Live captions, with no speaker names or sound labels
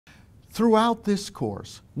Throughout this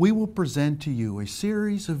course, we will present to you a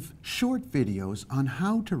series of short videos on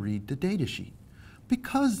how to read the datasheet.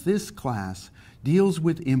 Because this class deals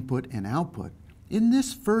with input and output, in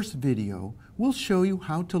this first video, we'll show you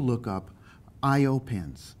how to look up I/O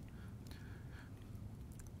pins.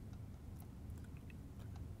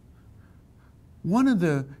 One of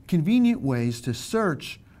the convenient ways to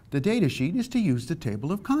search the datasheet is to use the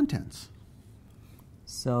table of contents.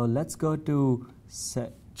 So let's go to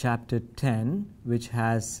Chapter 10, which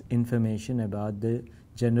has information about the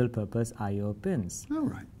general purpose I/O pins. All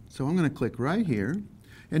right, so I'm going to click right here,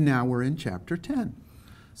 and now we're in Chapter 10.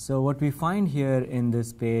 So what we find here in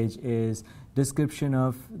this page is description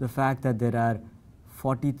of the fact that there are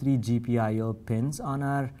 43 GPIO pins on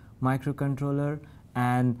our microcontroller,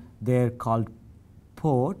 and they're called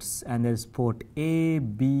ports, and there's port A,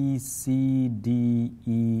 B, C, D,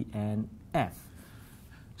 E, and F.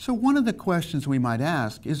 So one of the questions we might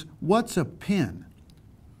ask is, what's a pin?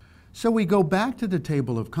 So we go back to the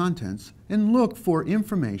table of contents and look for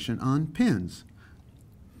information on pins.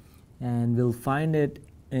 And we'll find it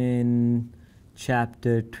in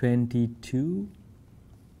Chapter 22.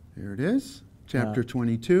 There it is, Chapter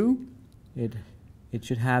 22. It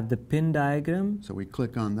should have the pin diagram. So we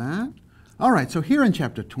click on that. All right, so here in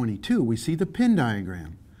Chapter 22, we see the pin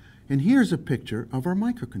diagram. And here's a picture of our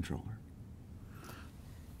microcontroller.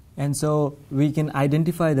 And so we can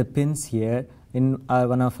identify the pins here. In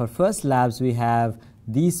one of our first labs, we have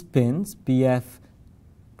these pins, PF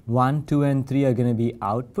 1, 2, and 3 are going to be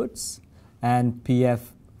outputs, and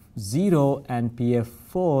PF 0 and PF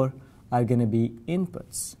 4 are going to be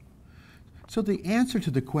inputs. So the answer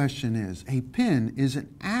to the question is, a pin is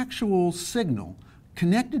an actual signal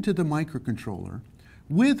connected to the microcontroller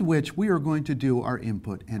with which we are going to do our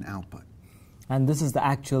input and output. And this is the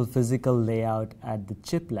actual physical layout at the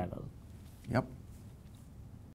chip level. Yep.